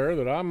 kids there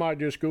that I might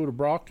just go to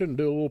Brockton and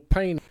do a little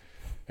painting.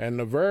 And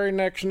the very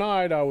next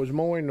night, I was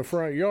mowing the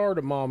front yard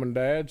at Mom and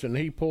Dad's, and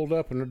he pulled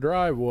up in the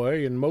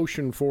driveway and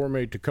motioned for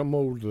me to come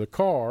over to the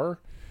car.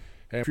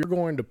 And if you're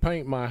going to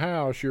paint my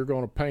house, you're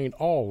going to paint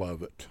all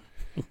of it.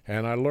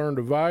 And I learned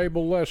a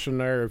valuable lesson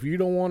there. If you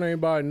don't want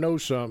anybody to know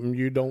something,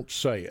 you don't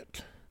say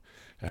it.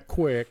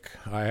 Quick,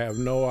 I have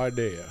no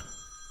idea.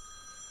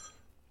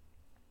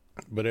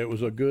 But it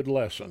was a good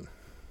lesson.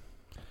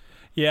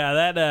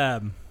 Yeah,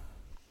 that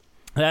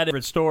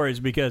different stories,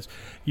 because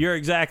you're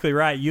exactly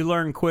right. You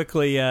learn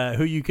quickly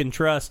who you can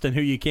trust and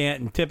who you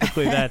can't, and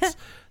typically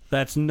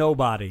that's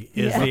nobody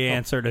is the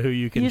answer to who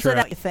you can Usually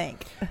trust. not you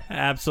think.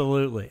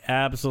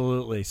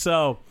 Absolutely.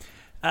 So,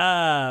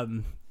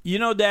 Dad,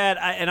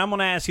 and I'm going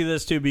to ask you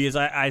this too, because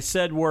I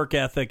said work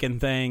ethic and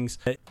things.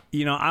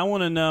 I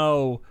want to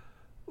know,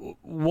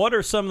 what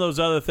are some of those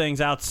other things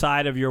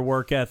outside of your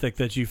work ethic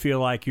that you feel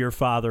like your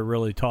father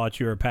really taught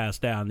you or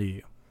passed down to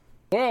you?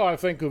 Well, I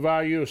think the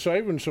value of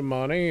saving some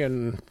money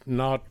and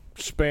not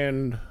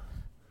spend,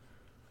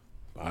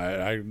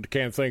 I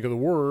can't think of the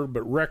word,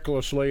 but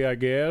recklessly, I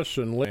guess,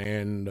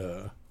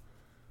 and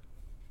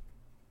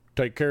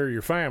take care of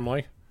your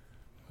family.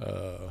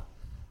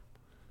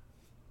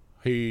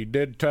 He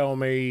did tell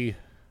me I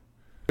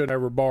should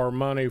never borrow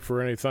money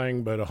for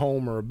anything but a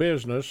home or a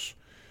business,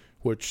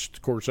 which,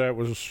 of course, that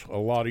was a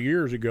lot of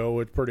years ago.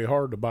 It's pretty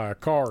hard to buy a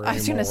car anymore. I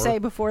was going to say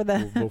before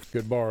the... We both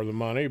could borrow the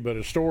money. But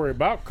a story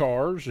about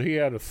cars, he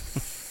had a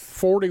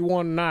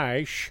 41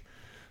 Nash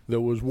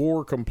that was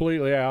wore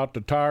completely out. The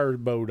tires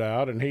bowed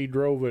out, and he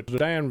drove it to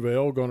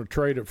Danville, going to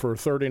trade it for a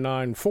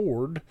 39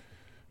 Ford,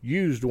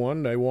 used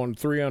one. They wanted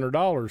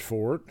 $300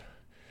 for it.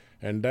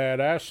 And Dad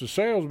asked the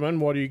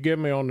salesman, "What do you give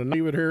me on the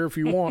leave it here if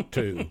you want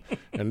to?"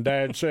 And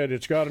Dad said,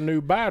 "It's got a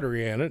new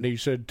battery in it." And he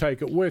said,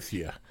 "Take it with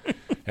you."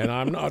 And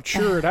I'm not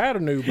sure it had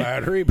a new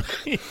battery.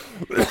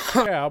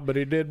 But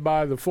he did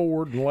buy the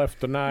Ford and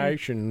left the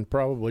Nash and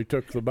probably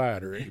took the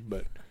battery.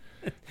 But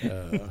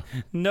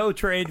no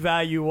trade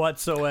value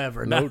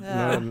whatsoever. No.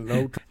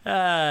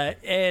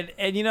 And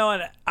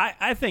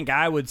I think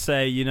I would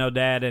say,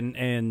 Dad,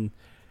 and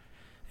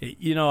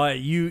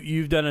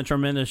you've done a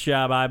tremendous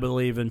job, I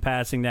believe, in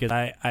passing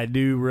that. I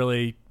do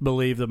really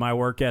believe that my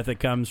work ethic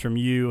comes from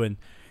you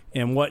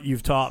and what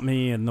you've taught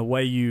me and the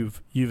way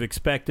you've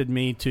expected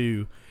me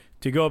to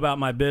go about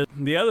my business.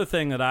 The other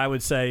thing that I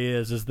would say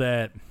is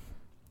that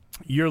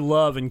your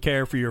love and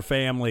care for your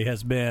family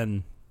has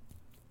been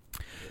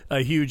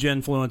a huge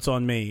influence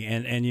on me.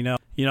 And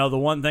the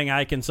one thing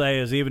I can say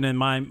is even in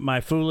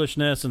my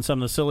foolishness and some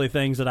of the silly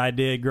things that I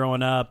did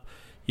growing up,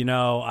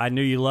 I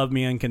knew you loved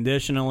me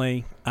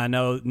unconditionally. I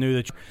knew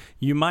that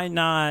you might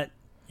not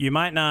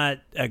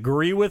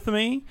agree with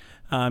me.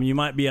 You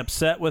might be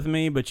upset with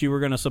me, but you were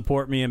going to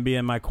support me and be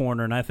in my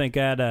corner. And I think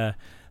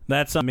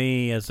that's on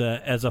me as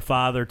a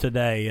father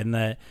today, and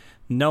that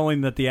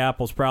knowing that the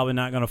apple's probably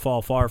not going to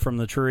fall far from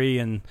the tree,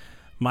 and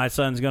my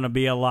son's going to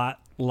be a lot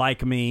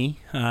like me.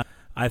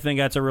 I think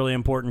that's a really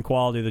important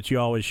quality that you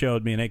always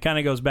showed me. And it kind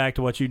of goes back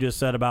to what you just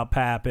said about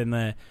Pap, in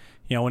that,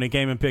 when he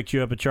came and picked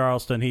you up at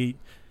Charleston, he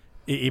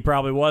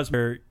probably was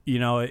there.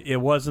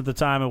 It wasn't the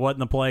time, it wasn't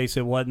the place,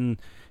 it wasn't,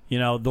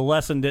 the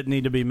lesson didn't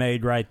need to be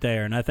made right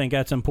there. And I think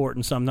that's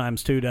important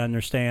sometimes too, to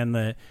understand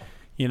that,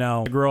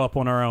 grow up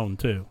on our own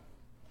too.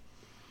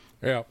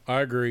 Yeah, I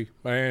agree.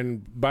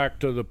 And back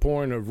to the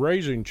point of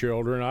raising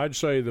children, I'd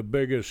say the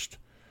biggest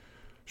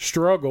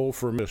struggle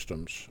for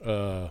systems,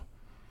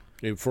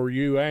 for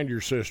you and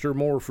your sister,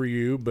 more for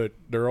you, but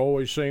there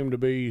always seemed to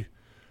be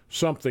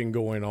something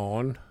going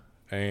on.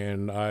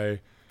 And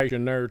I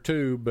in there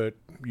too, but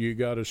you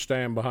got to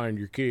stand behind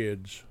your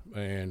kids,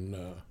 and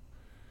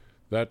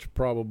that's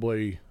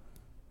probably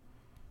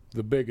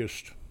the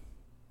biggest,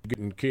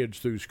 getting kids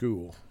through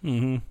school.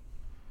 Mm-hmm.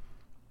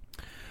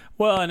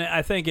 Well, and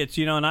I think it's,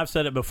 and I've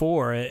said it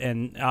before,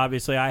 and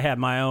obviously I had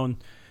my own,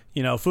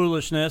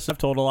 foolishness. I've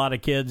told a lot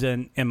of kids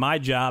in my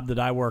job that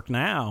I work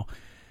now,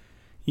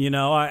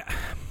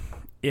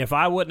 if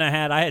I wouldn't have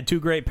had, I had 2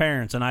 great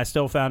parents, and I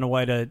still found a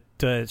way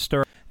to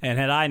stir. And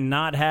had I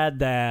not had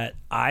that,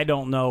 I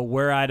don't know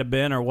where I'd have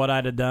been or what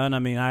I'd have done. I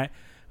mean, I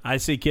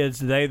see kids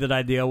today that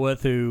I deal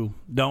with who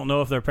don't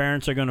know if their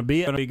parents are going to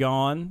be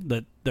gone,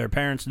 that their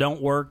parents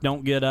don't work,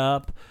 don't get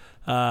up.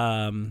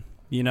 They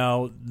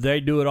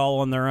do it all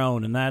on their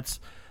own, and that's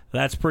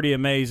pretty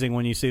amazing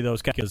when you see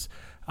those guys. Because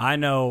I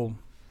know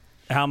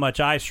how much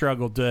I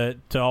struggled to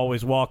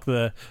always walk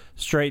the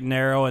straight and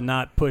narrow and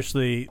not push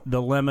the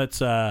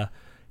limits,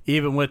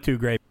 even with 2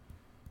 great.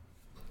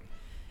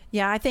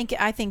 Yeah, I think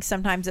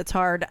sometimes it's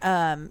hard.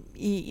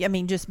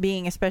 Just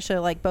being, especially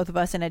like both of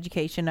us in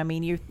education. I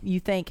mean, you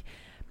think,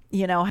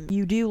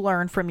 you do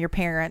learn from your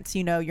parents,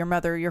 your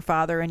mother, your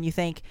father, and you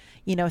think,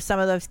 some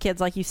of those kids,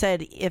 like you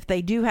said, if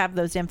they do have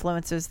those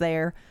influences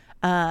there,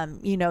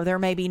 there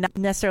may be not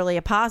necessarily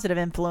a positive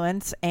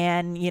influence,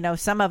 and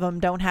some of them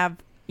don't have,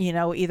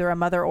 either a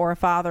mother or a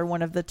father,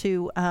 one of the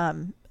two,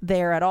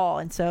 there at all.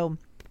 And so,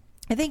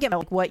 I think it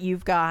like what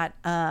you've got.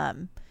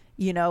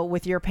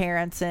 With your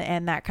parents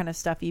and that kind of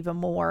stuff even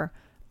more,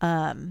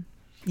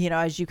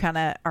 as you kind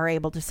of are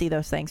able to see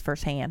those things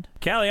firsthand.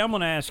 Callie, I'm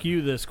going to ask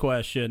you this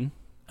question.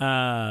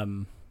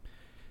 What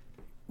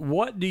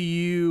do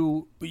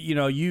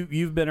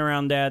you've been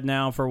around Dad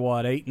now for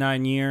what,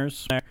 8-9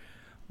 years?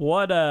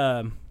 What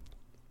are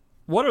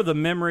the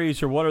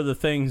memories, or what are the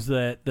things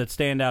that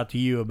stand out to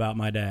you about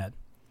my dad?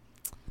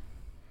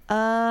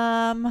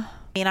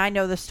 I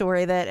know the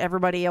story that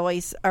everybody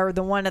always, or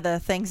one of the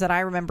things that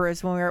I remember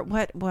is when we were,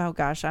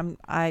 I'm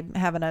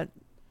having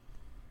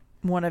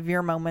one of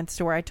your moments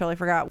to where I totally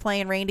forgot,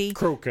 playing Randy.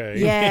 Croquet.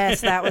 Yes,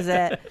 that was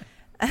it.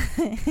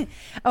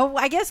 Oh,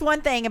 I guess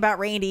one thing about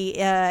Randy,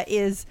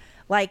 is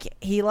like,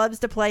 he loves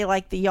to play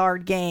like the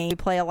yard game. We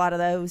play a lot of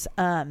those,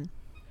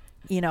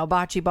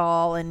 bocce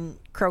ball and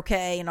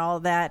croquet and all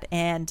of that.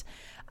 And,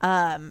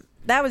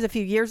 that was a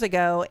few years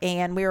ago,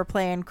 and we were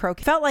playing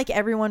croquet. Felt like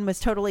everyone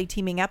was totally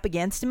teaming up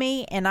against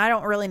me, and I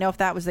don't really know if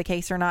that was the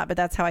case or not, but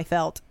that's how I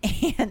felt.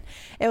 And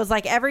it was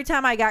like every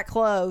time I got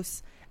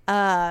close,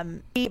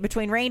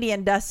 between Randy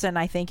and Dustin,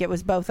 I think it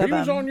was both of them. He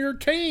was on your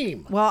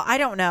team. Well, I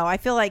don't know. I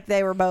feel like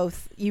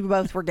you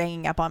both were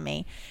ganging up on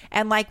me,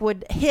 and like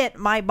would hit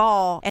my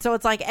ball. And so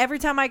it's like every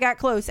time I got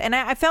close, and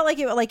I felt like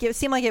it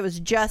seemed like it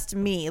was just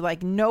me.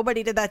 Like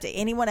nobody did that to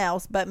anyone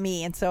else but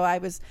me. And so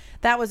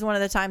that was one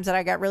of the times that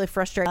I got really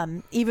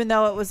frustrated. Even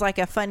though it was like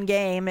a fun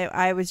game,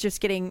 I was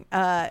getting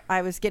a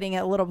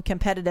little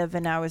competitive,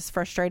 and I was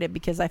frustrated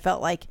because I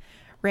felt like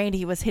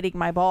Randy was hitting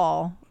my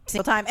ball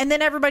single time, and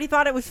then everybody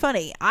thought it was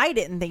funny. I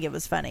didn't think it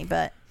was funny,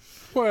 but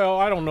well,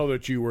 I don't know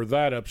that you were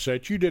that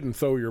upset. You didn't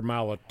throw your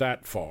mallet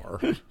that far.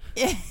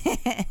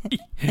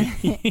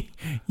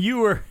 You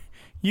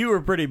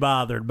were pretty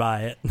bothered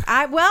by it.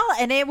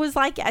 And it was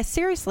like,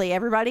 seriously,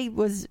 everybody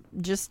was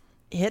just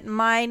hitting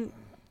mine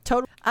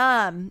total.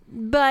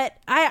 But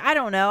I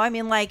don't know. I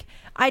mean, like,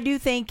 I do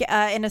think,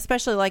 and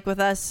especially like with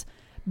us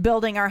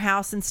building our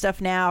house and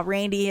stuff now,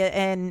 Randy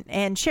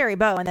and Sherry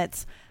Bowen,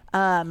 that's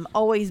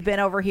always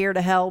been over here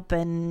to help,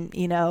 and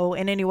in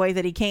any way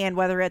that he can,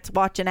 whether it's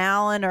watching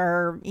Alan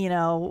or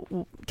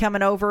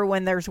coming over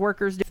when there's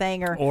workers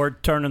thing, or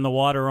turning the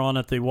water on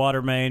at the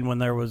water main when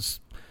there was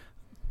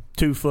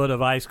 2 foot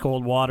of ice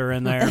cold water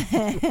in there.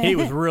 He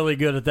was really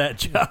good at that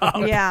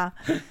job. Yeah.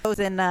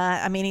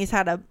 And he's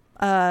had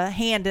a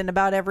hand in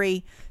about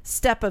every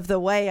step of the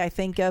way, I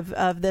think,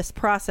 of this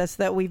process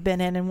that we've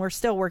been in, and we're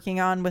still working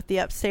on with the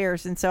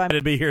upstairs. And so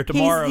I'd be here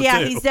tomorrow.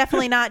 He's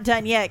definitely not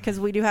done yet, because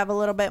we do have a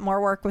little bit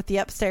more work with the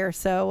upstairs.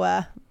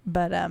 So,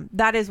 But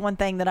that is one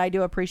thing that I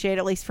do appreciate,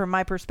 at least from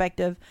my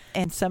perspective,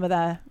 and some of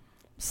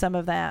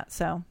that.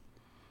 So,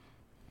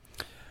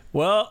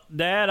 well,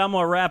 Dad, I'm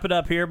going to wrap it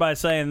up here by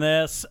saying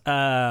this.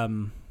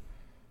 Dad,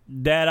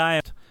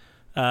 I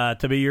am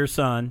to be your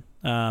son,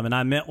 and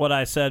I meant what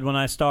I said when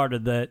I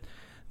started,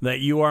 that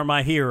you are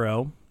my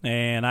hero.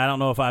 And I don't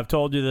know if I've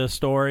told you this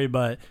story,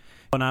 but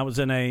when I was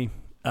in a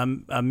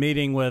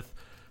meeting with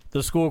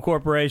the school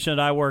corporation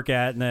that I work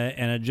at, and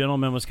a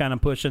gentleman was kind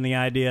of pushing the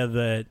idea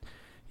that,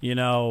 you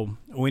know,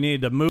 we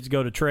needed to move to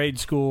go to trade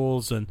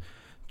schools and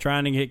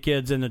trying to get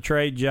kids into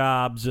trade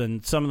jobs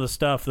and some of the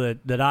stuff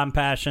that I'm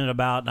passionate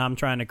about and I'm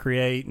trying to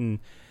create. And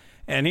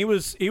he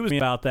was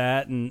about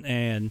that.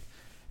 And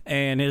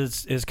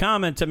his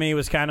comment to me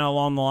was kind of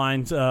along the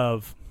lines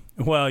of,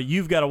 well,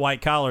 you've got a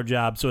white collar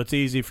job, so it's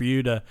easy for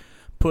you to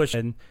push.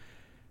 And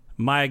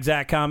my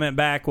exact comment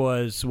back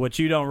was, what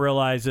you don't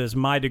realize is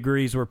my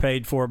degrees were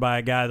paid for by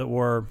a guy that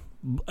were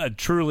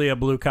truly a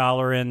blue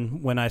collar,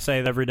 and when I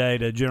say that, every day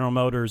to General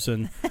Motors,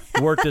 and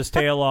worked his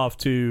tail off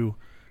to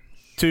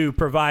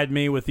provide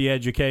me with the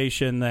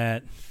education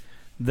that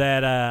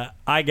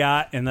I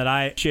got, and that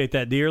I appreciate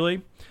that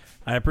dearly.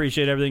 I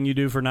appreciate everything you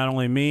do for not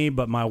only me,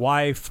 but my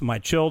wife, my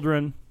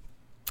children.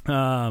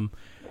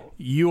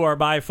 You are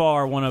by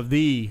far one of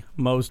the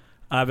most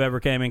I've ever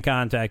came in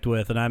contact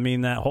with, and I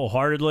mean that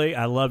wholeheartedly.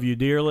 I love you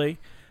dearly,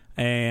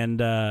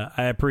 and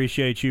I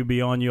appreciate you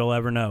beyond you'll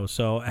ever know.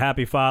 So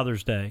happy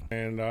Father's Day.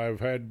 And I've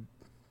had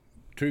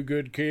 2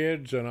 good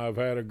kids, and I've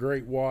had a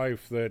great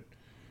wife that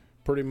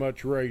pretty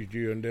much raised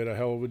you and did a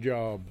hell of a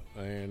job.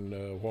 And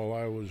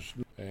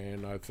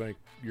and I think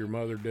your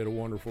mother did a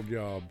wonderful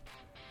job.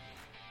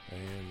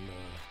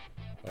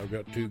 And I've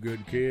got 2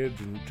 good kids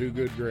and 2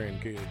 good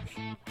grandkids.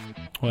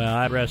 Well,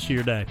 I rest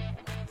your day.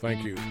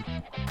 Thank you.